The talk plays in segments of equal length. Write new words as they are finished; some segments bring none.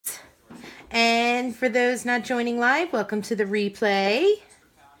And for those not joining live, welcome to the replay.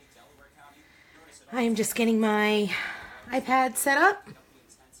 I am just getting my iPad set up.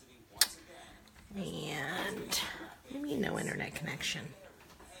 And maybe no internet connection.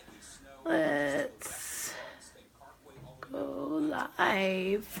 Let's go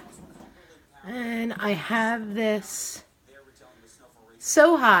live. And I have this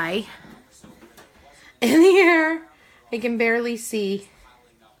so high in the air, I can barely see.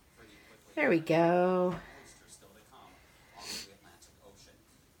 There we go.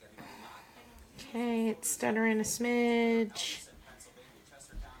 Okay, it's stuttering a smidge.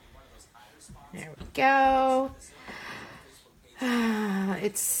 There we go.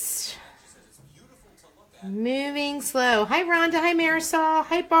 It's moving slow. Hi, Rhonda. Hi, Marisol.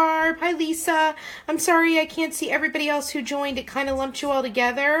 Hi, Barb. Hi, Lisa. I'm sorry I can't see everybody else who joined. It kind of lumped you all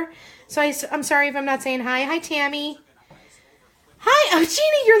together. So I'm sorry if I'm not saying hi. Hi, Tammy. Hi. Oh,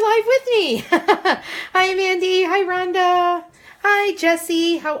 Gina, you're live with me. Hi, Mandy. Hi, Rhonda. Hi,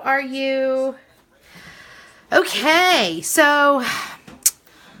 Jessie. How are you? Okay, so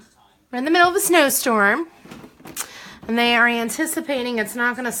we're in the middle of a snowstorm, and they are anticipating it's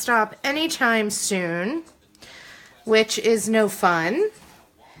not going to stop anytime soon, which is no fun.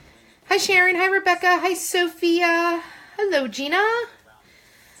 Hi, Sharon. Hi, Rebecca. Hi, Sophia. Hello, Gina.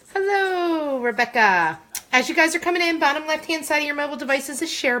 Hello, Rebecca. As you guys are coming in, bottom left-hand side of your mobile device is a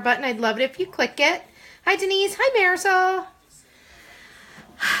share button. I'd love it if you click it. Hi, Denise. Hi, Marisol.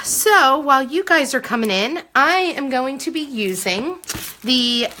 So, while you guys are coming in, I am going to be using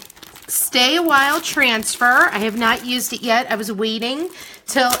the Stay a While transfer. I have not used it yet. I was waiting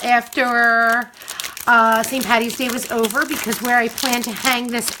till after St. Patty's Day was over because where I plan to hang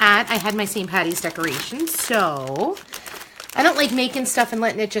this at, I had my St. Patty's decorations. So, I don't like making stuff and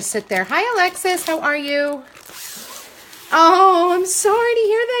letting it just sit there. Hi, Alexis. How are you? Oh, I'm sorry to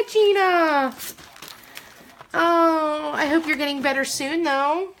hear that, Gina. Oh, I hope you're getting better soon,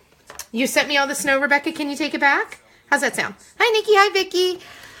 though. You sent me all the snow, Rebecca. Can you take it back? How's that sound? Hi, Nikki. Hi, Vicky.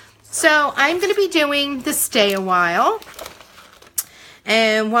 So, I'm going to be doing the Stay a While.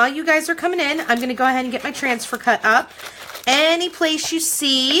 And while you guys are coming in, I'm going to go ahead and get my transfer cut up. Any place you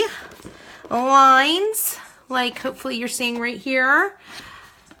see lines, like hopefully you're seeing right here,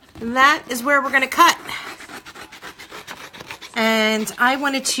 that is where we're going to cut. And I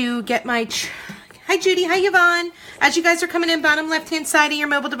wanted to get my... Hi, Judy. Hi, Yvonne. As you guys are coming in, bottom left-hand side of your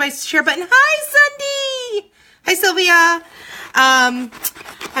mobile device share button. Hi, Sunday. Hi, Sylvia.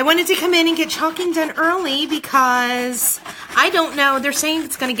 I wanted to come in and get chalking done early because I don't know. They're saying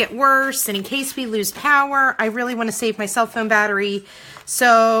it's going to get worse, and in case we lose power, I really want to save my cell phone battery.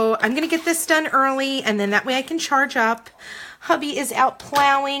 So I'm going to get this done early, and then that way I can charge up. Hubby is out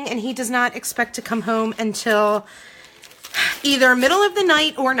plowing, and he does not expect to come home until either middle of the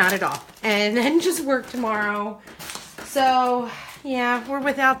night or not at all, and then just work tomorrow. So yeah, we're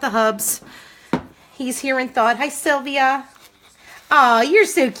without the hubs. He's here in thought. Hi, Sylvia. Oh, you're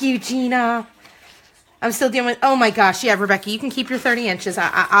so cute, Gina. I'm still dealing with, oh my gosh, yeah, Rebecca, you can keep your 30 inches.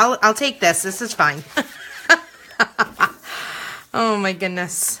 I'll take this. This is fine. Oh my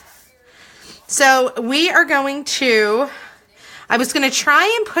goodness. So we are going to, I was going to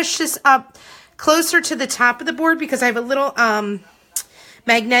try and push this up closer to the top of the board because I have a little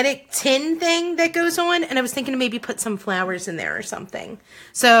magnetic tin thing that goes on, and I was thinking to maybe put some flowers in there or something.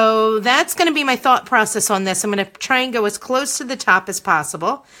 So that's going to be my thought process on this. I'm going to try and go as close to the top as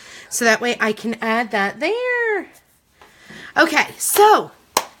possible so that way I can add that there. Okay, so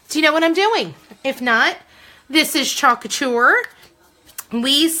do you know what I'm doing? If not, this is Chalk Couture.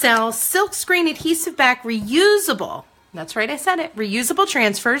 We sell silkscreen adhesive back reusable. That's right, I said it. Reusable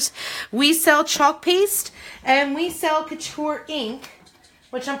transfers. We sell chalk paste and we sell couture ink,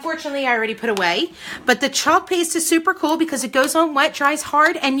 which unfortunately I already put away. But the chalk paste is super cool because it goes on wet, dries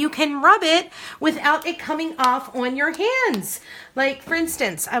hard, and you can rub it without it coming off on your hands. Like, for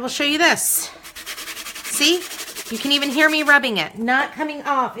instance, I will show you this. See? You can even hear me rubbing it. Not coming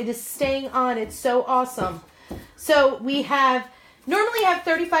off. It is staying on. It's so awesome. So we normally have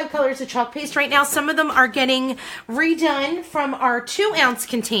 35 colors of chalk paste. Right now, some of them are getting redone from our 2-ounce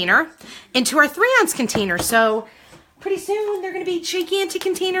container into our 3-ounce container. So pretty soon, they're going to be gigantic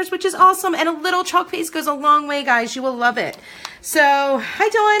containers, which is awesome. And a little chalk paste goes a long way, guys. You will love it. So, hi,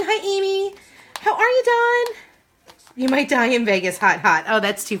 Dawn. Hi, Amy. How are you, Dawn? You might die in Vegas. Hot, hot. Oh,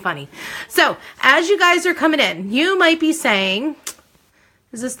 that's too funny. So, as you guys are coming in, you might be saying,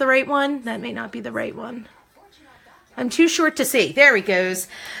 is this the right one? That may not be the right one. I'm too short to see. There he goes.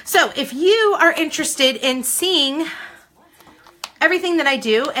 So if you are interested in seeing everything that I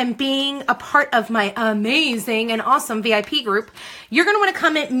do and being a part of my amazing and awesome VIP group, you're going to want to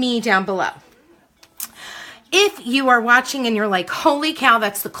comment me down below. If you are watching and you're like, holy cow,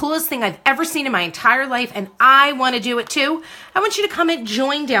 that's the coolest thing I've ever seen in my entire life and I want to do it too, I want you to comment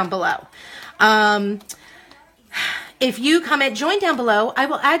join down below. If you comment join down below, I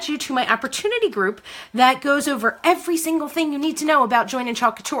will add you to my opportunity group that goes over every single thing you need to know about joining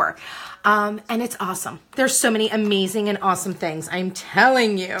Chalk Couture. And it's awesome. There's so many amazing and awesome things, I'm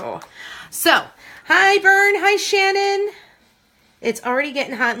telling you. So, hi Bern, hi Shannon. It's already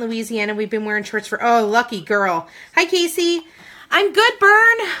getting hot in Louisiana. We've been wearing shorts for, oh, lucky girl. Hi Casey. I'm good,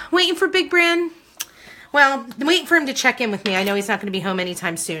 Bern. Waiting for Big Bran. Well, I'm waiting for him to check in with me. I know he's not going to be home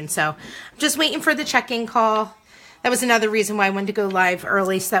anytime soon, so I'm just waiting for the check-in call. That was another reason why I wanted to go live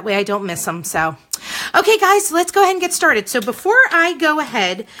early, so that way I don't miss them. So, okay, guys, let's go ahead and get started. So before I go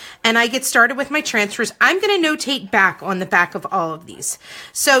ahead and I get started with my transfers, I'm going to notate back on the back of all of these.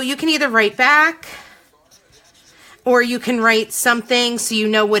 So you can either write back, or you can write something so you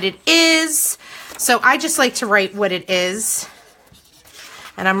know what it is. So I just like to write what it is.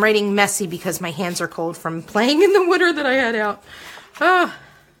 And I'm writing messy because my hands are cold from playing in the water that I had out. Oh.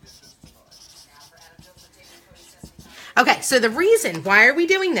 Okay, so the reason, why are we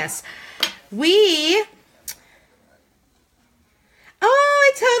doing this? Oh,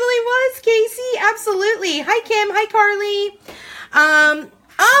 it totally was, Casey. Absolutely. Hi, Kim. Hi, Carly.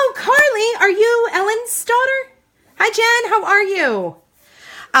 Oh, Carly, are you Ellen's daughter? Hi, Jen. How are you?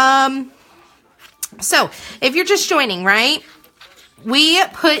 So if you're just joining, right? We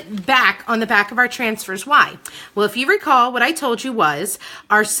put back on the back of our transfers. Why? Well, if you recall, what I told you was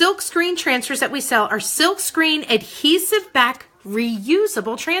our silk screen transfers that we sell are silk screen adhesive back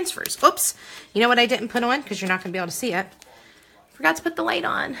reusable transfers. Oops. You know what I didn't put on? Because you're not going to be able to see it. Forgot to put the light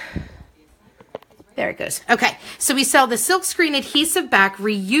on. There it goes. Okay, so we sell the silk screen adhesive back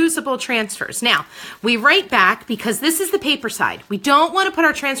reusable transfers. Now, we write back because this is the paper side. We don't want to put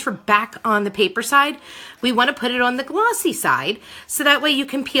our transfer back on the paper side. We want to put it on the glossy side so that way you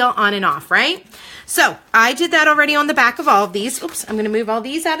can peel on and off, right? So I did that already on the back of all of these. Oops, I'm going to move all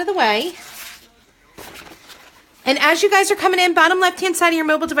these out of the way. And as you guys are coming in, bottom left-hand side of your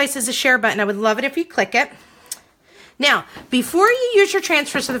mobile device is a share button. I would love it if you click it. Now, before you use your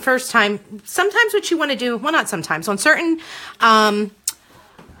transfers for the first time, sometimes what you want to do, well, not sometimes, on certain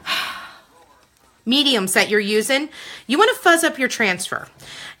mediums that you're using, you want to fuzz up your transfer.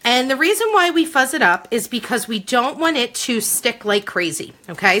 And the reason why we fuzz it up is because we don't want it to stick like crazy,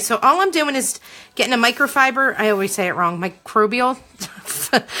 okay? So all I'm doing is getting a microfiber, I always say it wrong, microbial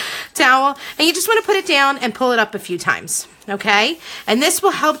towel, and you just want to put it down and pull it up a few times, okay? And this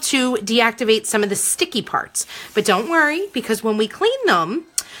will help to deactivate some of the sticky parts. But don't worry, because when we clean them,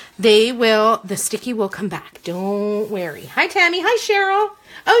 the sticky will come back. Don't worry. Hi, Tammy. Hi, Cheryl.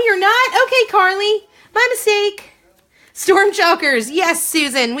 Oh, you're not? Okay, Carly. My mistake. Storm Chalkers. Yes,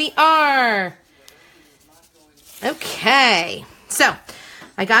 Susan, we are. Okay. So,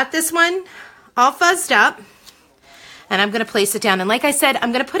 I got this one all fuzzed up. And I'm going to place it down. And like I said,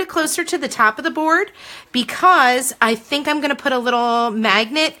 I'm going to put it closer to the top of the board because I think I'm going to put a little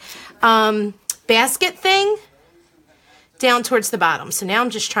magnet basket thing down towards the bottom. So now I'm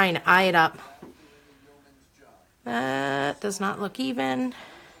just trying to eye it up. That does not look even.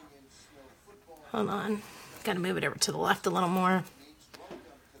 Hold on. Got to move it over to the left a little more.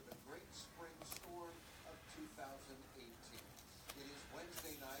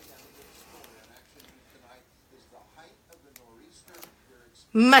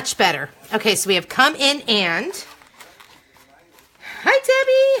 Much better. Okay, so we have come in and... Hi,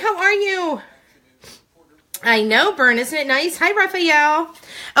 Debbie. How are you? I know, Bern. Isn't it nice? Hi, Raphael.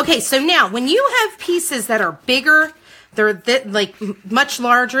 Okay, so now, when you have pieces that are bigger, they're like much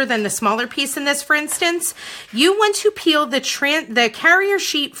larger than the smaller piece in this, for instance, you want to peel the carrier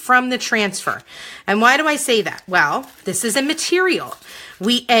sheet from the transfer. And why do I say that? Well, this is a material.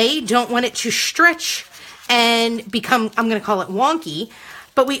 We, don't want it to stretch and become, I'm going to call it wonky,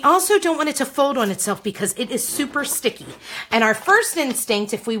 but we also don't want it to fold on itself because it is super sticky. And our first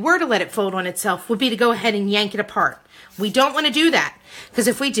instinct, if we were to let it fold on itself, would be to go ahead and yank it apart. We don't want to do that because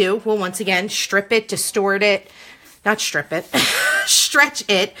if we do, we'll once again strip it, distort it, not strip it, stretch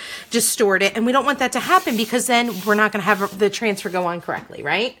it, distort it. And we don't want that to happen because then we're not going to have the transfer go on correctly,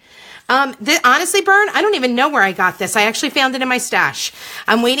 right? Honestly, Bern, I don't even know where I got this. I actually found it in my stash.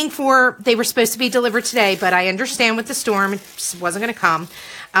 I'm waiting for, they were supposed to be delivered today, but I understand with the storm, it just wasn't going to come.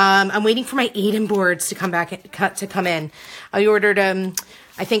 I'm waiting for my 8 boards to come in. I ordered,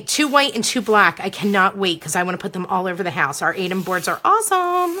 I think 2 white and 2 black. I cannot wait because I want to put them all over the house. Our 8 boards are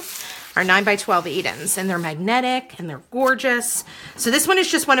awesome. our 9x12 8-ins, and they're magnetic and they're gorgeous. So this one is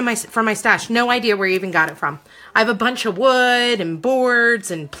just one of from my stash. No idea where I even got it from. I have a bunch of wood and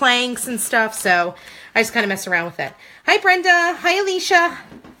boards and planks and stuff, so I just kind of mess around with it. Hi, Brenda. Hi, Alicia.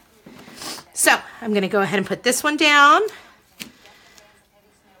 So I'm going to go ahead and put this one down.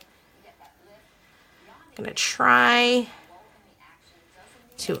 I'm going to try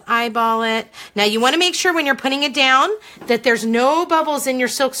to eyeball it. Now you want to make sure when you're putting it down that there's no bubbles in your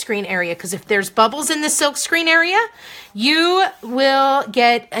silkscreen area, because if there's bubbles in the silkscreen area, you will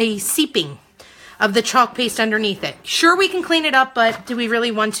get a seeping of the chalk paste underneath it. Sure, we can clean it up, but do we really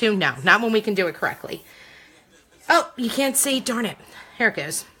want to? No, not when we can do it correctly. Oh, you can't see, darn it. Here it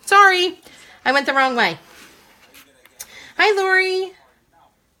goes. Sorry, I went the wrong way. Hi, Lori.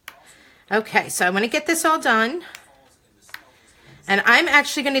 Okay, so I want to get this all done. And I'm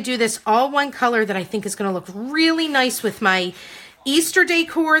actually going to do this all one color that I think is going to look really nice with my Easter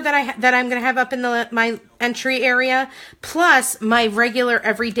decor that I'm going to have up in my entry area, plus my regular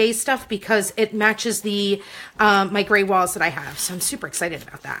everyday stuff, because it matches the my gray walls that I have. So I'm super excited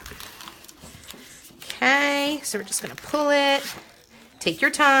about that. Okay, so we're just going to pull it. Take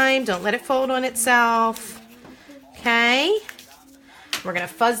your time. Don't let it fold on itself. Okay. We're going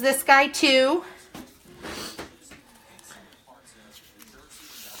to fuzz this guy too.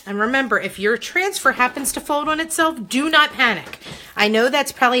 And remember, if your transfer happens to fold on itself, do not panic. I know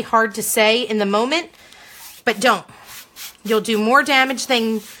that's probably hard to say in the moment, but don't. You'll do more damage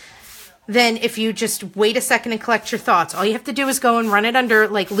than if you just wait a second and collect your thoughts. All you have to do is go and run it under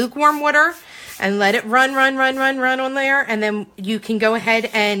like lukewarm water and let it run on there. And then you can go ahead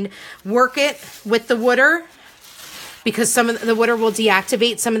and work it with the water, because some of the water will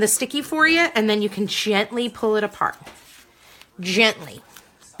deactivate some of the sticky for you, and then you can gently pull it apart. Gently.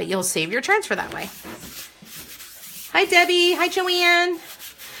 But you'll save your transfer that way. Hi, Debbie. Hi, Joanne.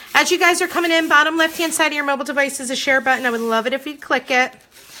 As you guys are coming in, bottom left-hand side of your mobile device is a share button. I would love it if you'd click it.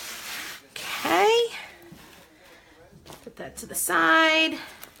 Okay. Put that to the side.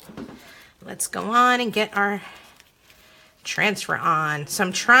 Let's go on and get our transfer on. So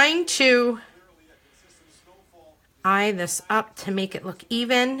I'm trying to eye this up to make it look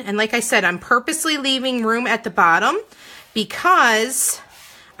even. And like I said, I'm purposely leaving room at the bottom because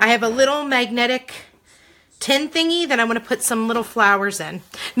I have a little magnetic tin thingy that I want to put some little flowers in.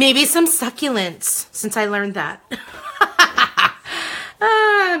 Maybe some succulents, since I learned that.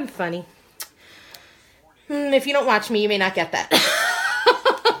 I'm funny. If you don't watch me, you may not get that.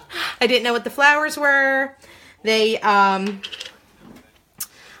 I didn't know what the flowers were.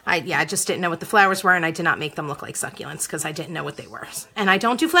 I just didn't know what the flowers were, and I did not make them look like succulents because I didn't know what they were. And I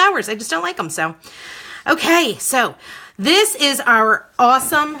don't do flowers. I just don't like them. So, okay. So this is our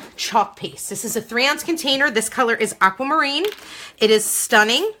awesome chalk paste. This is a 3-ounce container. This color is Aquamarine. It is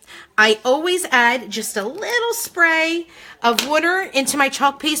stunning. I always add just a little spray of water into my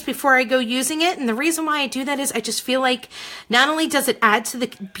chalk paste before I go using it. And the reason why I do that is I just feel like not only does it add to the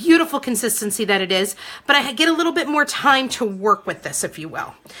beautiful consistency that it is, but I get a little bit more time to work with this, if you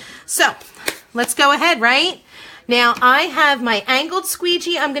will. So let's go ahead, right? Now I have my angled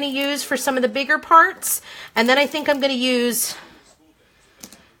squeegee I'm going to use for some of the bigger parts. And then I think I'm going to use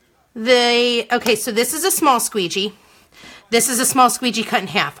okay, so this is a small squeegee. This is a small squeegee cut in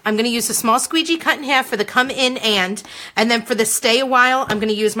half. I'm going to use the small squeegee cut in half for the come in and then for the stay a while, I'm going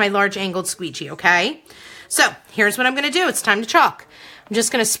to use my large angled squeegee, okay? So here's what I'm going to do. It's time to chalk. I'm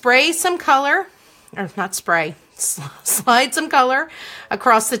just going to spray some color, or not spray, slide some color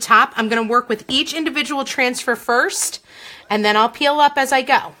across the top. I'm going to work with each individual transfer first, and then I'll peel up as I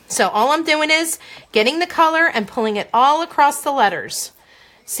go. So all I'm doing is getting the color and pulling it all across the letters.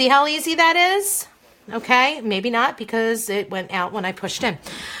 See how easy that is? Okay, maybe not because it went out when I pushed in.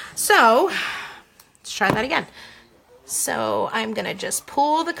 So let's try that again. So I'm going to just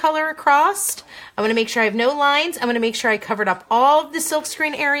pull the color across. I want to make sure I have no lines. I want to make sure I covered up all of the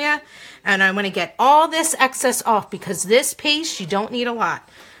silkscreen area. And I want to get all this excess off because this paste, you don't need a lot.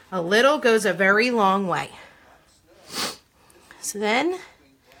 A little goes a very long way. So then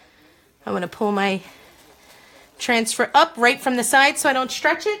I want to pull my transfer up right from the side so I don't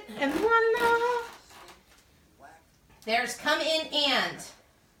stretch it. And voila! There's come in and.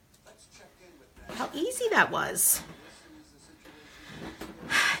 How easy that was.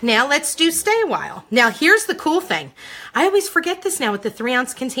 Now let's do stay a while. Now here's the cool thing. I always forget this now with the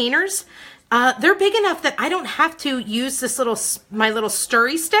 3-ounce containers. They're big enough that I don't have to use this my little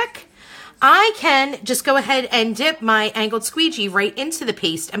stirry stick. I can just go ahead and dip my angled squeegee right into the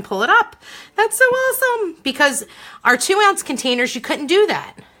paste and pull it up. That's so awesome because our 2-ounce containers, you couldn't do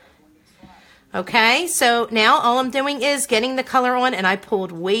that. Okay, so now all I'm doing is getting the color on, and I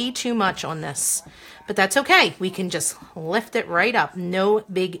pulled way too much on this. But that's okay. We can just lift it right up. No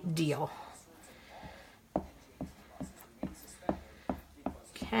big deal.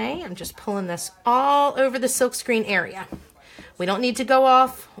 Okay, I'm just pulling this all over the silkscreen area. We don't need to go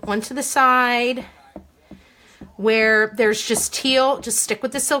off onto the side where there's just teal. Just stick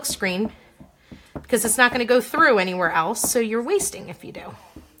with the silkscreen because it's not going to go through anywhere else, so you're wasting if you do.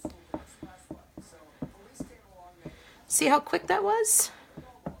 See how quick that was?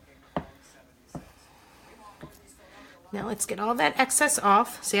 Now let's get all that excess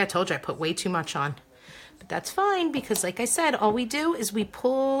off. See, I told you I put way too much on. But that's fine because, like I said, all we do is we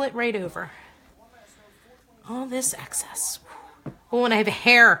pull it right over. All this excess. Oh, and I have a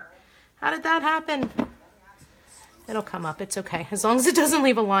hair. How did that happen? It'll come up. It's okay. As long as it doesn't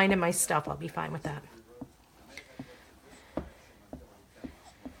leave a line in my stuff, I'll be fine with that.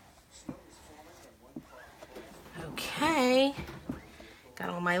 Okay. Got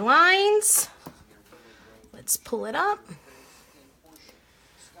all my lines. Let's pull it up.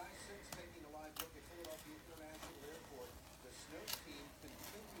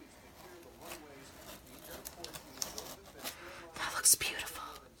 That looks beautiful.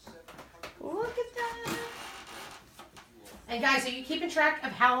 Look at that. And guys, are you keeping track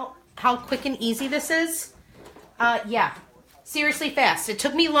of how quick and easy this is? Yeah. Seriously fast. It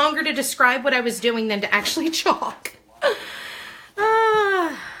took me longer to describe what I was doing than to actually chalk.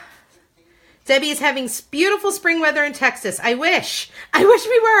 Debbie is having beautiful spring weather in Texas. I wish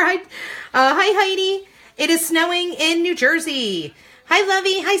we were. Hi, Heidi. It is snowing in New Jersey. Hi,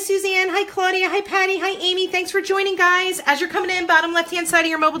 Lovey. Hi, Suzanne. Hi, Claudia. Hi, Patty. Hi, Amy. Thanks for joining, guys. As you're coming in, bottom left-hand side of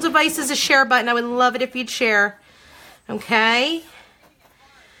your mobile device is a share button. I would love it if you'd share. Okay.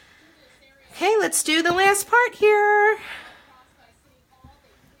 Okay, let's do the last part here.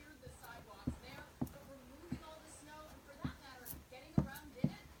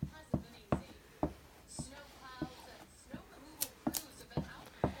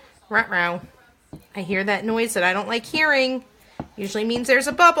 Ruh-roh. I hear that noise that I don't like hearing. Usually means there's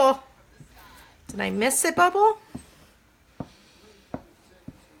a bubble. Did I miss a bubble?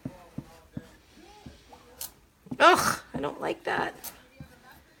 Ugh, I don't like that.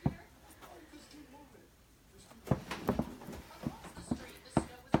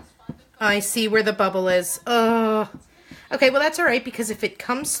 I see where the bubble is. Ugh. Okay, well that's all right because if it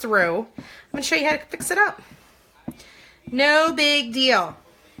comes through, I'm going to show you how to fix it up. No big deal.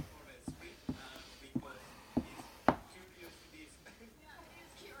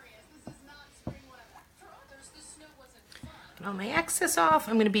 All my excess off.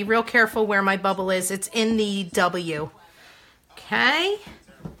 I'm going to be real careful where my bubble is. It's in the W. Okay.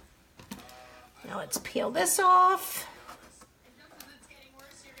 Now let's peel this off.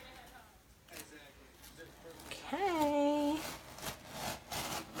 Okay.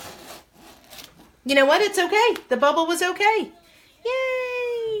 You know what? It's okay. The bubble was okay.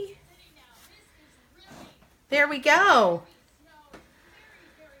 Yay! There we go.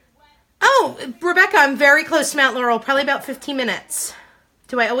 Oh, Rebecca, I'm very close to Mount Laurel, probably about 15 minutes.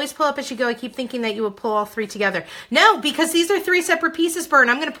 Do I always pull up as you go? I keep thinking that you would pull all three together. No, because these are three separate pieces, Bern.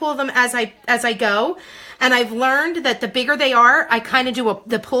 I'm going to pull them as I go. And I've learned that the bigger they are, I kind of do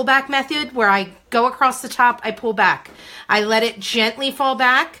the pullback method where I go across the top, I pull back. I let it gently fall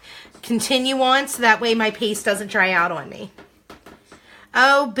back, continue on, so that way my paste doesn't dry out on me.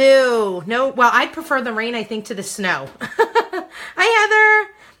 Oh, boo. No, well, I'd prefer the rain, I think, to the snow. Hi,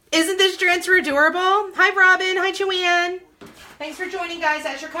 Heather. Isn't this transfer adorable? Hi, Robin. Hi, Joanne. Thanks for joining, guys.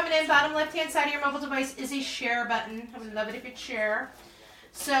 As you're coming in, bottom left-hand side of your mobile device is a share button. I would love it if you'd share.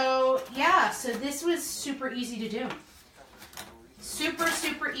 So, yeah. So this was super easy to do. Super,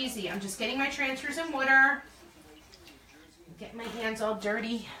 super easy. I'm just getting my transfers in water. Getting my hands all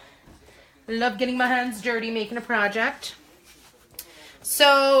dirty. I love getting my hands dirty making a project.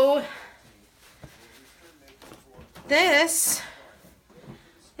 So, this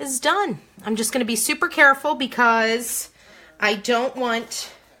is done. I'm just going to be super careful because I don't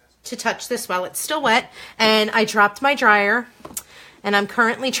want to touch this while it's still wet, and I dropped my dryer and I'm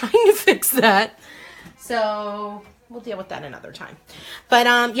currently trying to fix that, so we'll deal with that another time. But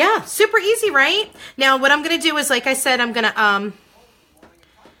yeah, super easy, right? Now what I'm gonna do is, like I said, I'm gonna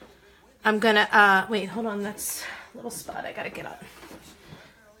wait, hold on, that's a little spot I gotta get up.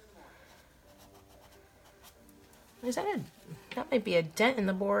 Is that it? That might be a dent in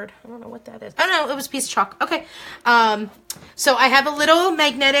the board. I don't know what that is. Oh, no, it was a piece of chalk. Okay. So I have a little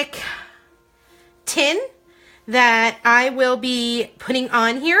magnetic tin that I will be putting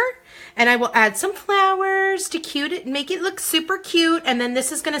on here. And I will add some flowers to cute it, make it look super cute. And then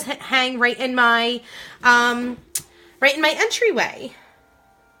this is going to hang right in my entryway.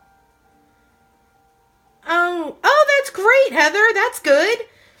 Oh, that's great, Heather. That's good.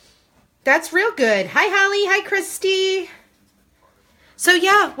 That's real good. Hi, Holly. Hi, Christy. So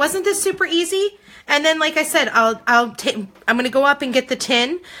yeah, wasn't this super easy? And then, like I said, I'm going to go up and get the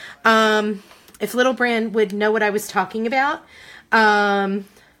tin. If Little Brand would know what I was talking about, I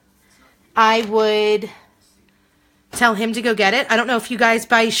would tell him to go get it. I don't know if you guys,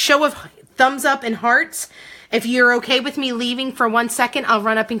 by show of thumbs up and hearts, if you're okay with me leaving for 1 second, I'll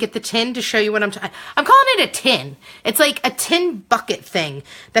run up and get the tin to show you what I'm calling it a tin. It's like a tin bucket thing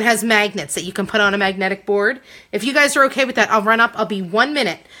that has magnets that you can put on a magnetic board. If you guys are okay with that, I'll run up. I'll be 1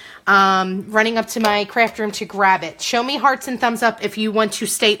 minute running up to my craft room to grab it. Show me hearts and thumbs up if you want to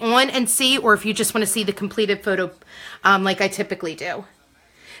stay on and see, or if you just want to see the completed photo like I typically do.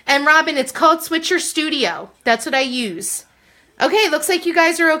 And Robin, it's called Switcher Studio. That's what I use. Okay, looks like you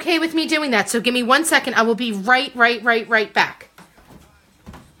guys are okay with me doing that. So give me 1 second. I will be right back.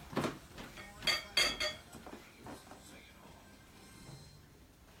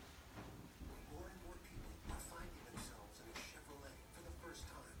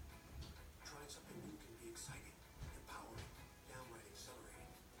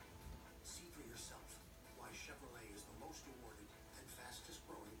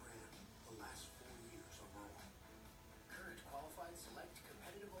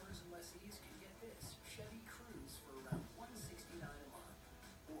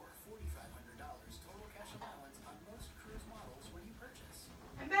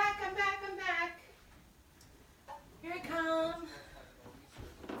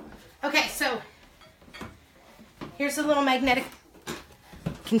 Okay, so here's the little magnetic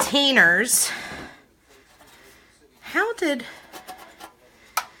containers.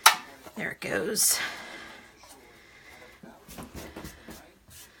 There it goes.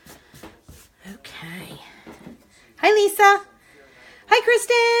 Okay. Hi, Lisa. Hi,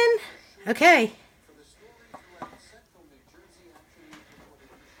 Kristen. Okay.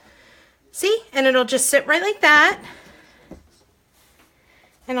 See? And it'll just sit right like that.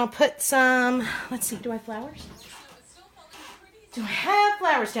 And I'll put some, let's see, do I have flowers? Do I have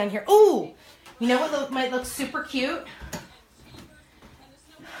flowers down here? Oh, you know what might look super cute?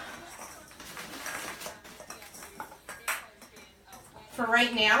 For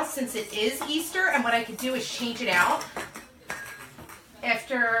right now, since it is Easter, and what I could do is change it out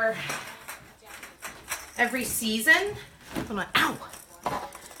after every season. Hold on, ow.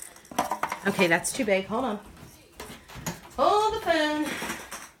 Okay, that's too big, hold on. Hold the phone.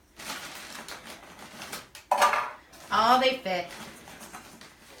 Oh, they fit.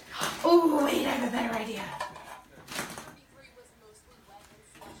 Oh, wait, I have a better idea.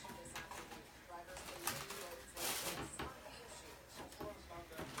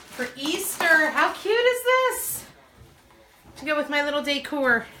 For Easter, how cute is this? To go with my little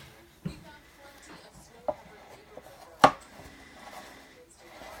decor.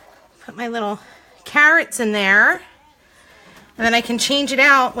 Put my little carrots in there. And then I can change it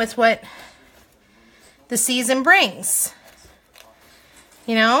out with what the season brings.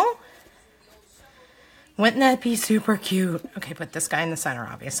 You know? Wouldn't that be super cute? Okay, put this guy in the center,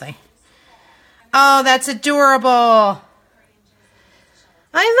 obviously. Oh, that's adorable.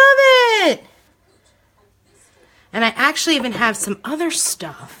 I love it. And I actually even have some other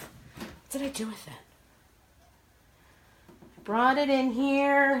stuff. What did I do with it? I brought it in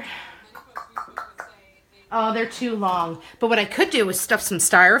here. Oh, they're too long. But what I could do is stuff some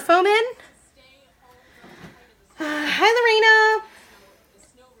styrofoam in. Hi, Lorena.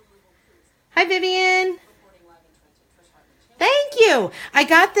 Hi, Vivian. Thank you. I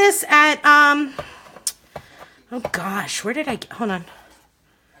got this at, oh gosh, where did I get, hold on.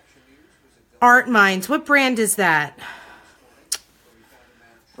 Art Minds. What brand is that?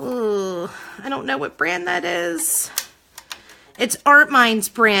 Ooh, I don't know what brand that is. It's Art Minds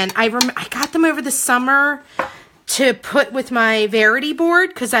brand. I got them over the summer to put with my Verity board,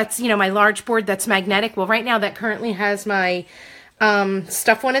 because that's, you know, my large board that's magnetic. Well, right now that currently has my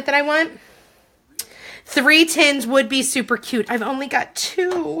stuff on it that I want. 3 tins would be super cute. I've only got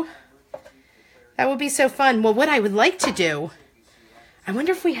 2. That would be so fun. Well, what I would like to do, I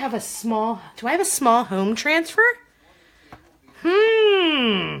wonder if we have a small, do I have a small home transfer?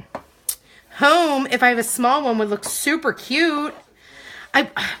 Home, if I have a small one, would look super cute. I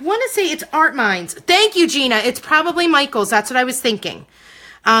want to say it's Art Minds. Thank you, Gina. It's probably Michael's. That's what I was thinking.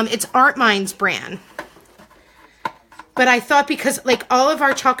 It's Art Minds brand. But I thought, because like all of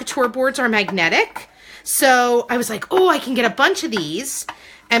our Chalk Couture boards are magnetic, so I was like, oh, I can get a bunch of these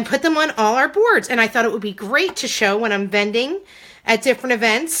and put them on all our boards. And I thought it would be great to show when I'm vending at different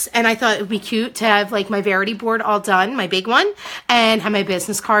events. And I thought it would be cute to have like my Verity board all done, my big one, and have my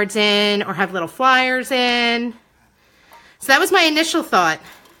business cards in or have little flyers in. So that was my initial thought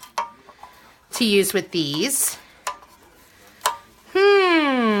to use with these.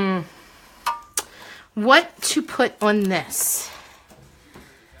 What to put on this?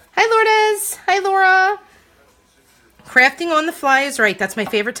 Hi, Lourdes. Hi, Laura. Crafting on the fly is right. That's my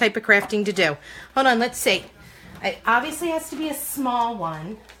favorite type of crafting to do. Hold on, let's see. It obviously has to be a small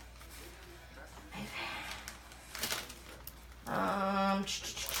one.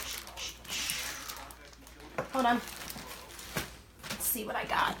 Hold on. Let's see what I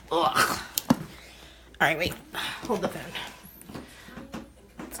got. Ugh. All right, wait. Hold the phone.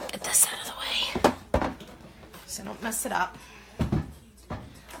 Let's get this out of the way so I don't mess it up.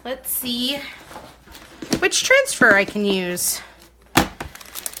 Let's see which transfer I can use.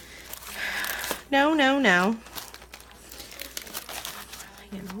 No, no, no.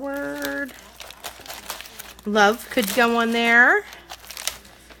 Word. Love could go on there.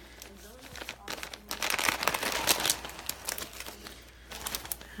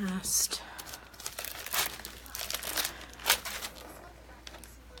 Past.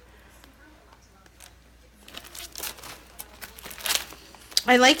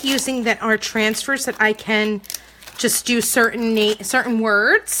 I like using that are transfers that I can just do certain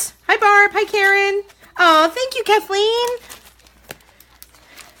words. Hi Barb, hi Karen. Oh, thank you, Kathleen.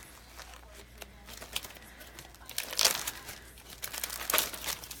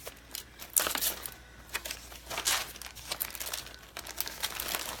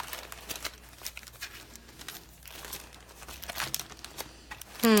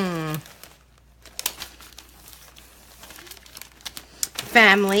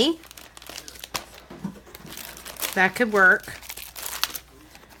 Family. That could work.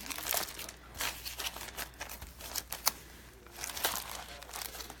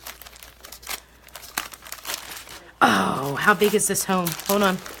 Oh, how big is this home? Hold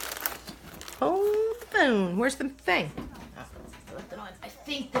on. Hold the phone. Where's the thing? Oh,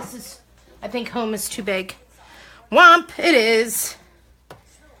 I think home is too big. Womp, it is.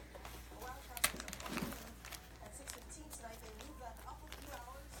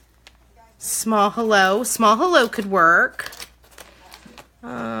 Small hello. Small hello could work.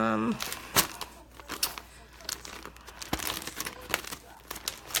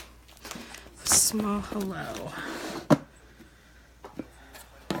 Small hello.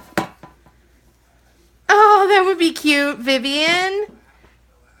 Oh, that would be cute, Vivian.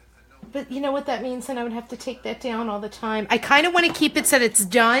 But you know what that means? Then I would have to take that down all the time. I kind of want to keep it so that it's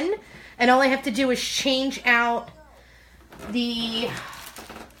done, and all I have to do is change out the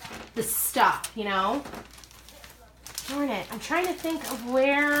stuff, you know? Darn it. I'm trying to think of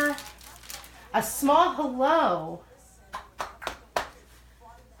where a small hello.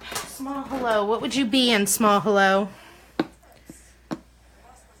 Small hello. What would you be in small hello?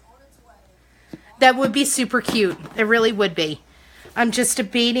 That would be super cute. It really would be. I'm just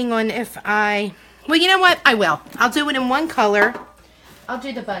debating on if I... Well, you know what? I will. I'll do it in one color. I'll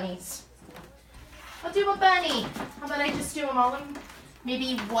do the bunnies. I'll do a bunny. How about I just do them all in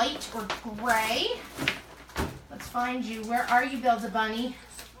maybe white or gray? Let's find you. Where are you, Build-A-Bunny?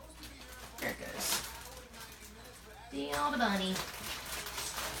 There it goes. Build-A-Bunny.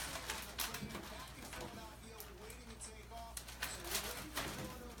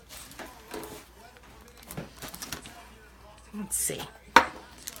 Let's see.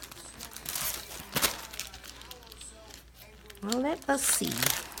 Well, let us see.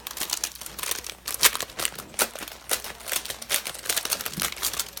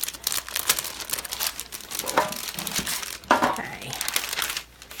 Okay.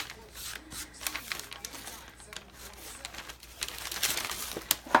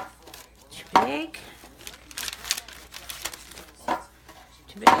 Too big.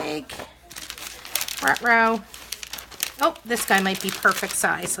 Too big. Ruh-roh. Oh, this guy might be perfect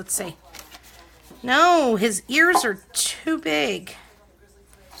size. Let's see. No, his ears are too big.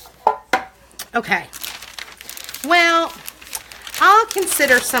 Okay. Well, I'll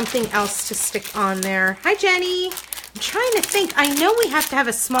consider something else to stick on there. Hi, Jenny. I'm trying to think. I know we have to have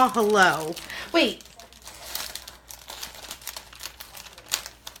a small hello. Wait.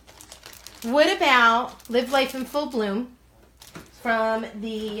 What about Live Life in Full Bloom from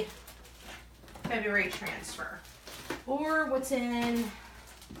the February transfer? Or what's in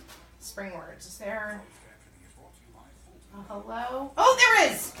Spring Words? Is there a hello? Oh,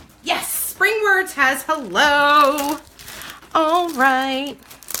 there is! Yes! Spring Words has hello! All right.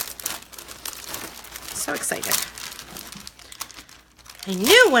 So excited. I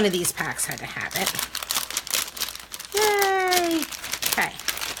knew one of these packs had to have it. Yay! Okay.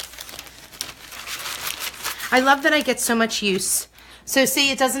 I love that I get so much use. So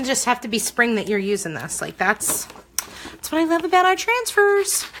see, it doesn't just have to be spring that you're using this. Like that's what I love about our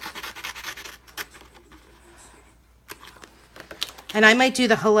transfers. And I might do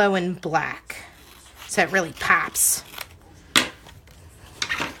the hello in black, so it really pops.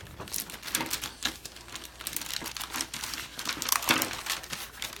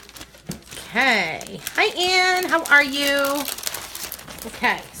 Okay. Hi, Ann. How are you?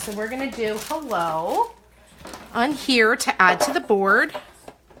 Okay, so we're going to do hello on here to add to the board.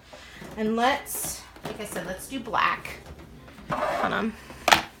 And let's, like I said, let's do black. Hold on.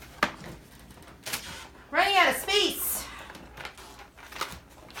 Running out of space.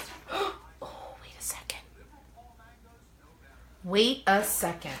 Oh, wait a second. Wait a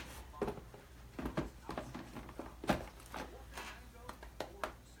second.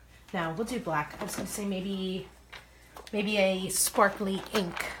 Now we'll do black. I was going to say maybe a sparkly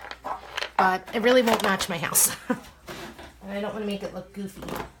ink, but it really won't match my house. And I don't want to make it look goofy,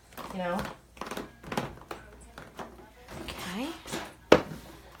 you know? Okay.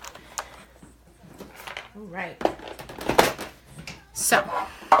 All right. So.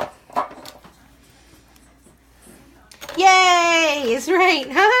 Yay! Is right.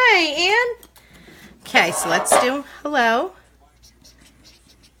 Hi, Ann. Okay, so let's do hello.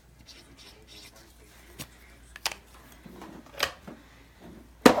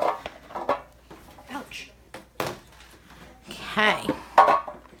 Ouch. Okay.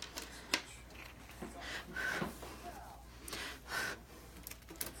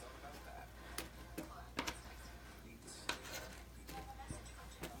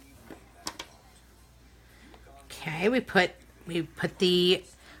 Okay, we put the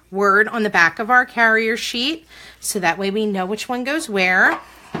word on the back of our carrier sheet so that way we know which one goes where.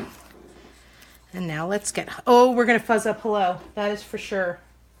 And now let's get, oh, we're going to fuzz up hello. That is for sure.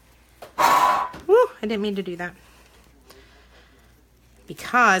 Woo, I didn't mean to do that.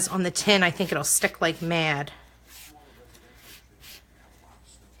 Because on the tin, I think it'll stick like mad.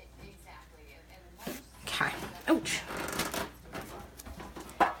 Okay. Ouch.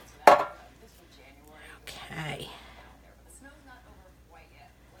 Okay.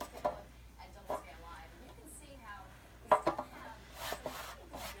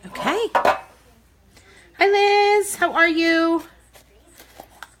 Okay. Hi, Liz. How are you?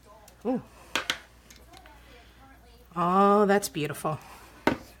 Ooh. Oh, that's beautiful.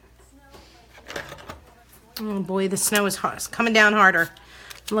 Oh boy, the snow is hard. It's coming down harder.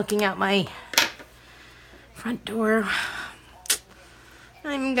 I'm looking out my front door.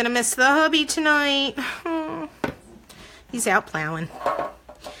 I'm gonna miss the hubby tonight. Oh. He's out plowing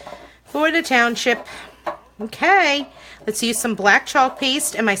for the township. Okay, let's use some black chalk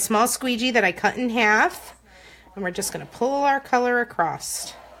paste and my small squeegee that I cut in half. And we're just gonna pull our color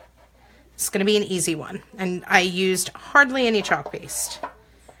across. It's gonna be an easy one. And I used hardly any chalk paste.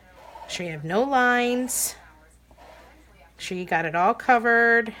 Make sure you have no lines. Make sure you got it all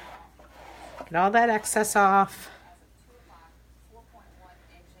covered. Get all that excess off.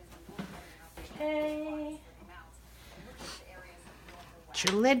 Okay. Put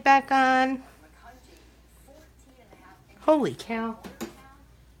your lid back on. Holy cow.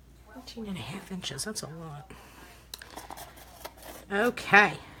 14.5 inches, that's a lot.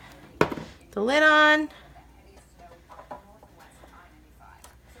 Okay. The lid on.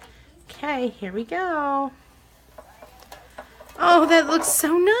 Okay, here we go. Oh, that looks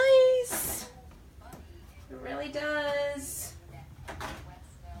so nice. It really does.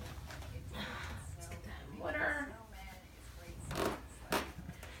 Let's get that water.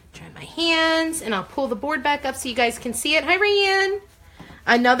 Dry my hands, and I'll pull the board back up so you guys can see it. Hi, Rayanne.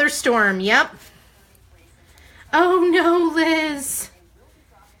 Another storm, yep. Oh, no, Liz.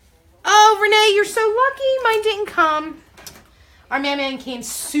 Oh, Renee, you're so lucky. Mine didn't come. Our man came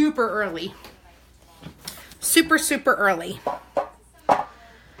super early. Super, super early.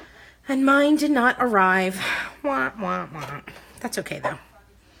 And mine did not arrive. Wah, wah, wah. That's okay, though.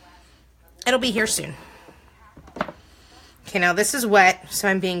 It'll be here soon. Okay, now this is wet, so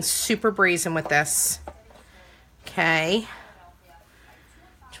I'm being super brazen with this. Okay.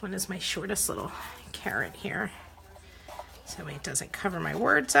 Which one is my shortest little carrot here? So it doesn't cover my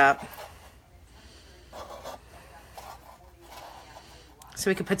words up. So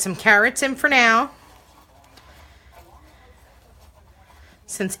we could put some carrots in for now,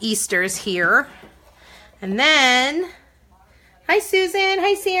 since Easter is here. And then, hi Susan,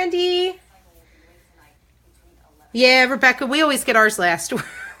 hi Sandy. Yeah, Rebecca, we always get ours last.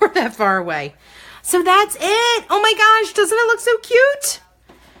 We're that far away. So that's it. Oh my gosh, doesn't it look so cute?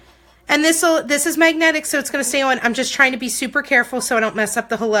 And this is magnetic, so it's going to stay on. I'm just trying to be super careful so I don't mess up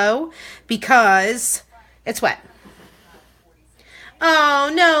the hello because it's wet.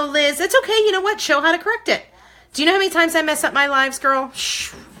 Oh, no, Liz. It's okay. You know what? Show how to correct it. Do you know how many times I mess up my lives, girl?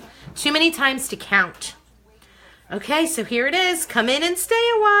 Shh. Too many times to count. Okay, so here it is. Come in and stay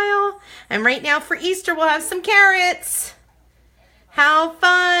a while. And right now for Easter, we'll have some carrots. How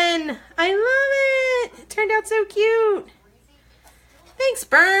fun. I love it. It turned out so cute. Thanks,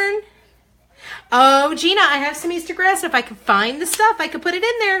 Bern. Oh, Gina, I have some Easter grass. If I could find the stuff, I could put it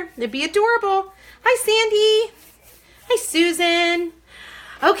in there. It'd be adorable. Hi, Sandy. Hi, Susan.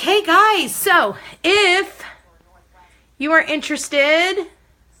 Okay, guys. So if you are interested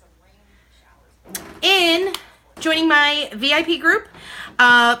in joining my VIP group,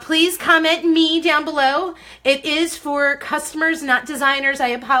 please comment me down below. It is for customers, not designers. I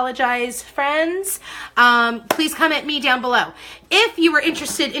apologize, friends. Please comment me down below. If you were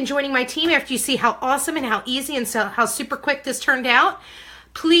interested in joining my team after you see how awesome and how easy and so how super quick this turned out,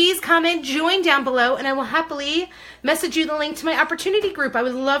 please comment, join down below, and I will happily message you the link to my opportunity group. I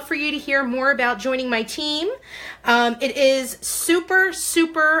would love for you to hear more about joining my team. It is super,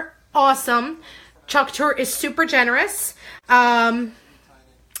 super awesome. Chalk Couture is super generous. I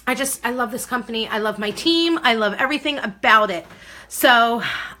love this company. I love my team. I love everything about it. So,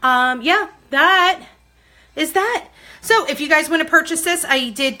 yeah, that is that. So if you guys want to purchase this, I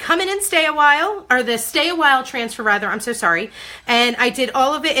did Come In and Stay a While, or the Stay a While transfer rather, I'm so sorry. And I did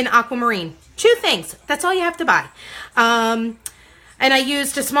all of it in Aquamarine. 2 things. That's all you have to buy. And I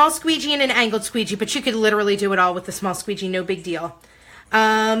used a small squeegee and an angled squeegee, but you could literally do it all with the small squeegee, no big deal.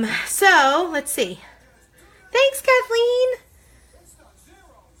 So let's see. Thanks, Kathleen.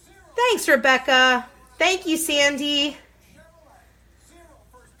 Thanks, Rebecca. Thank you, Sandy.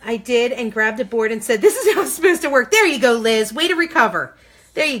 I did and grabbed a board and said, this is how it's supposed to work. There you go, Liz. Way to recover.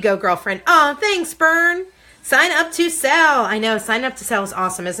 There you go, girlfriend. Oh, thanks, Bern. Sign up to sell. I know, sign up to sell is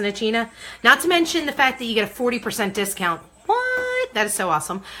awesome, isn't it, Gina? Not to mention the fact that you get a 40% discount. What? That is so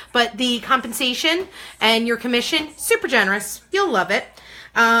awesome. But the compensation and your commission, super generous. You'll love it.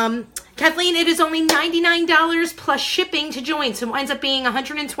 Kathleen, it is only $99 plus shipping to join, so it winds up being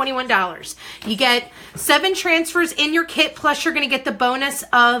 $121. You get 7 transfers in your kit, plus you're going to get the bonus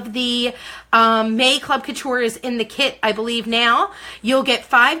of the May Club Couture is in the kit, I believe now. You'll get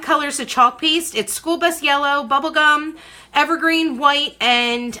 5 colors of chalk paste. It's School Bus Yellow, Bubblegum, Evergreen, White,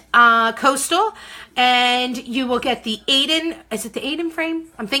 and Coastal. And you will get the Aiden, is it the Aiden frame?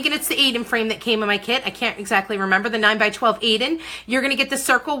 I'm thinking it's the Aiden frame that came in my kit. I can't exactly remember, the 9x12 Aiden. You're going to get the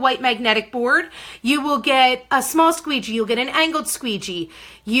circle white magnetic board. You will get a small squeegee. You'll get an angled squeegee.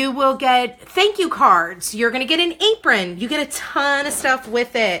 You will get thank you cards. You're going to get an apron. You get a ton of stuff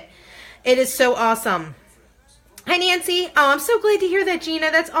with it. It is so awesome. Hi, Nancy. Oh, I'm so glad to hear that,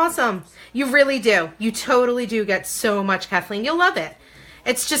 Gina. That's awesome. You really do. You totally do get so much, Kathleen. You'll love it.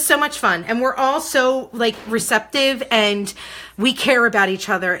 It's just so much fun. And we're all so like receptive and we care about each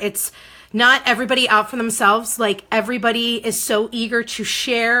other. It's not everybody out for themselves. Like everybody is so eager to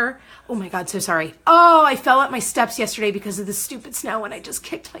share. Oh my God, so sorry. Oh, I fell up my steps yesterday because of the stupid snow and I just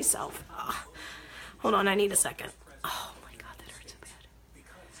kicked myself. Oh, hold on, I need a second. Oh my God, that hurt so bad.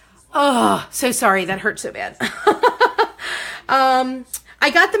 Oh, so sorry, that hurt so bad. I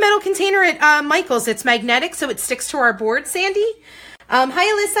got the metal container at Michael's. It's magnetic, so it sticks to our board, Sandy. Hi,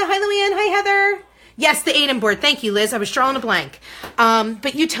 Alyssa. Hi, Luann. Hi, Heather. Yes, the Aiden board. Thank you, Liz. I was drawing a blank.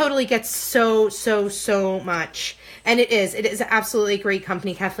 But you totally get so much. And it is absolutely a great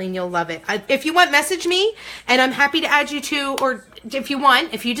company, Kathleen. You'll love it. If you want, message me, and I'm happy to add you to, or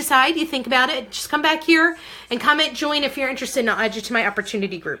if you decide, you think about it, just come back here and comment, join if you're interested, and I'll add you to my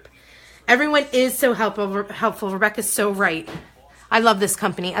opportunity group. Everyone is so helpful. Rebecca's so right. I love this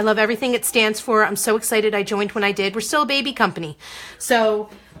company. I love everything it stands for. I'm so excited I joined when I did. We're still a baby company. So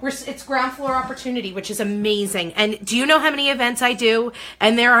it's ground floor opportunity, which is amazing. And do you know how many events I do?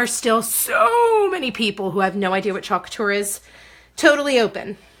 And there are still so many people who have no idea what Chalk Couture is. Totally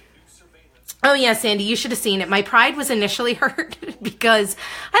open. Oh yeah, Sandy, you should have seen it. My pride was initially hurt because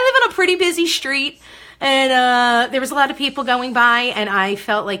I live on a pretty busy street. And there was a lot of people going by and I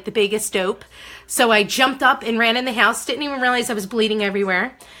felt like the biggest dope. So I jumped up and ran in the house. Didn't even realize I was bleeding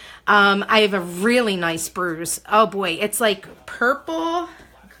everywhere. I have a really nice bruise. Oh boy, it's like purple.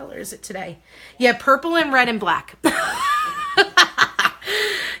 What color is it today? Yeah, purple and red and black. Yeah,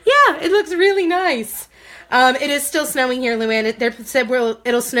 it looks really nice. It is still snowing here, Luann. They said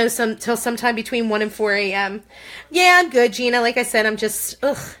it'll snow till sometime between 1 and 4 a.m. Yeah, I'm good, Gina. Like I said, I'm just,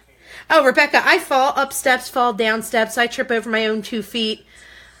 ugh. Oh, Rebecca, I fall up steps, fall down steps. I trip over my own 2 feet.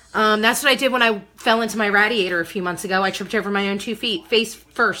 That's what I did when I fell into my radiator a few months ago. I tripped over my own 2 feet, face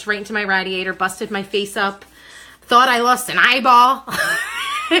first, right into my radiator, busted my face up, thought I lost an eyeball.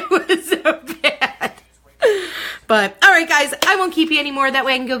 It was so bad. But, all right, guys, I won't keep you anymore. That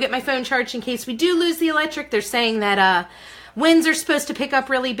way I can go get my phone charged in case we do lose the electric. They're saying that winds are supposed to pick up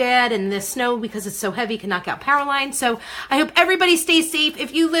really bad, and the snow, because it's so heavy, can knock out power lines. So I hope everybody stays safe.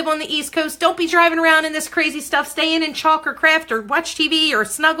 If you live on the East Coast, don't be driving around in this crazy stuff. Stay in and chalk or craft or watch TV or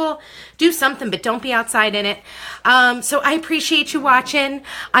snuggle. Do something, but don't be outside in it. So I appreciate you watching.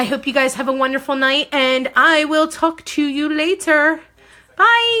 I hope you guys have a wonderful night, and I will talk to you later.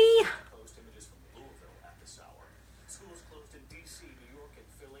 Bye. Schools closed in D.C., New York, and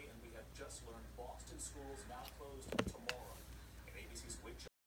Philly, and we have just learned Boston schools now closed tomorrow. And ABC's